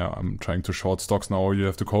say, okay, I'm trying to short stocks now. Or you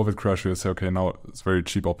have the COVID crash where you say, okay, now it's a very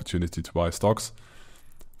cheap opportunity to buy stocks.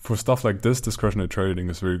 For stuff like this, discretionary trading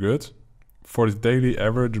is very good. For the daily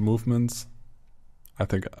average movements, I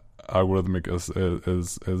think algorithmic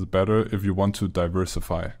is better if you want to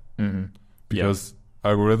diversify. Because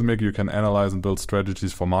algorithmic, you can analyze and build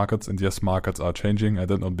strategies for markets. And yes, markets are changing. I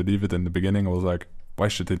did not believe it in the beginning. I was like, why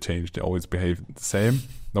should they change? They always behave the same.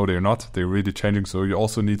 No, they're not. They're really changing. So you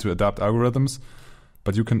also need to adapt algorithms.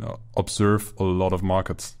 But you can observe a lot of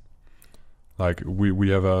markets. Like we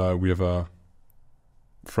have a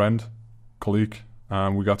friend, colleague,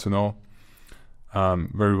 we got to know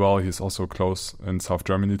very well. He's also close in South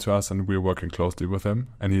Germany to us, and we're working closely with him.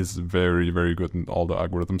 And he's very, very good in all the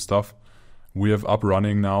algorithm stuff. We have up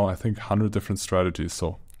running now, I think, 100 different strategies.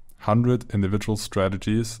 So 100 individual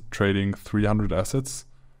strategies trading 300 assets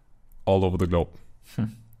all over the globe.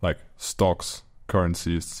 Like stocks,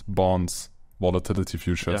 currencies, bonds, volatility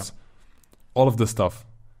futures, all of this stuff.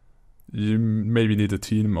 You maybe need a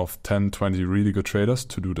team of 10, 20 really good traders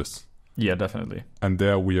to do this. Yeah, definitely. And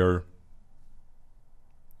there we are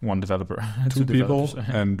one developer. Two people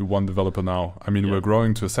and one developer now. I mean, we're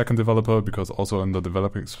growing to a second developer because also on the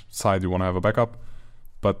developing side, you want to have a backup.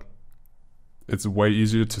 But it's way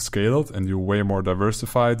easier to scale it, and you're way more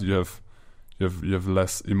diversified. You have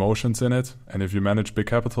less emotions in it. And if you manage big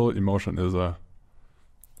capital, emotion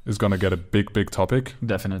is going to get a big topic.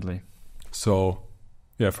 Definitely. So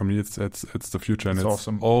yeah, for me, it's the future, and it's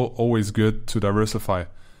awesome. Always good to diversify.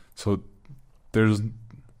 So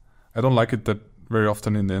I don't like it that very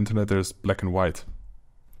often in the internet there's black and white.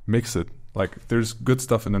 Mix it. Like there's good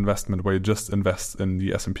stuff in investment where you just invest in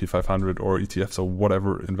the S&P 500 or ETFs or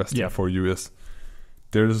whatever investing for you is.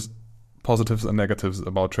 There's positives and negatives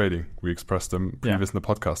about trading. We expressed them previous in the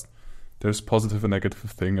podcast. There's positive and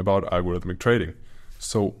negative thing about algorithmic trading.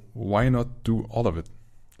 So why not do all of it?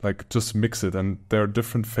 Like just mix it, and there are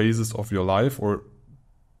different phases of your life or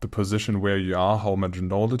the position where you are, how much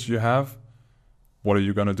knowledge you have. What are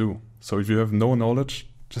you going to do? So if you have no knowledge,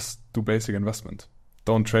 just do basic investment.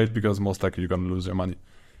 Don't trade because most likely you're going to lose your money.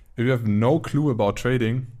 If you have no clue about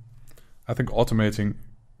trading, I think automating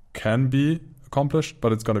can be accomplished,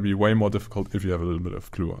 but it's going to be way more difficult if you have a little bit of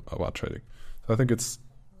clue about trading. So I think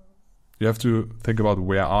you have to think about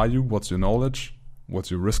where are you, what's your knowledge, what's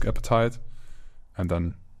your risk appetite, and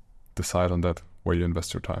then decide on that where you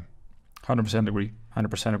invest your time. 100% agree.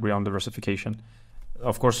 100% agree on diversification.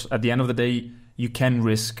 Of course, at the end of the day, you can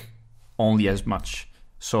risk only as much.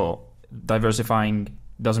 So diversifying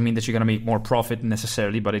doesn't mean that you're going to make more profit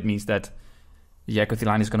necessarily, but it means that the equity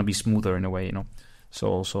line is going to be smoother in a way,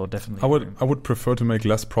 So definitely. I would prefer to make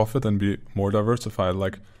less profit and be more diversified.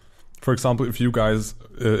 Like, for example, if you guys,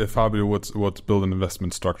 if Fabio would build an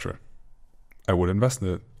investment structure, I would invest in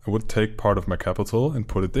it. I would take part of my capital and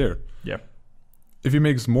put it there. Yeah. If he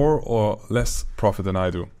makes more or less profit than I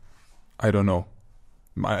do, I don't know.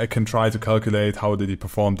 I can try to calculate how did he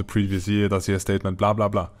perform the previous year, does he have a statement, blah, blah,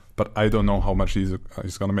 blah. But I don't know how much he's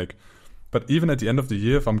going to make. But even at the end of the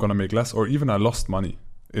year, if I'm going to make less or even I lost money,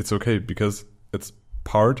 it's okay because it's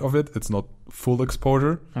part of it. It's not full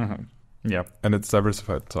exposure. Yeah. And it's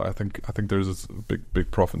diversified. So I think there's a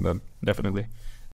big profit then. Definitely.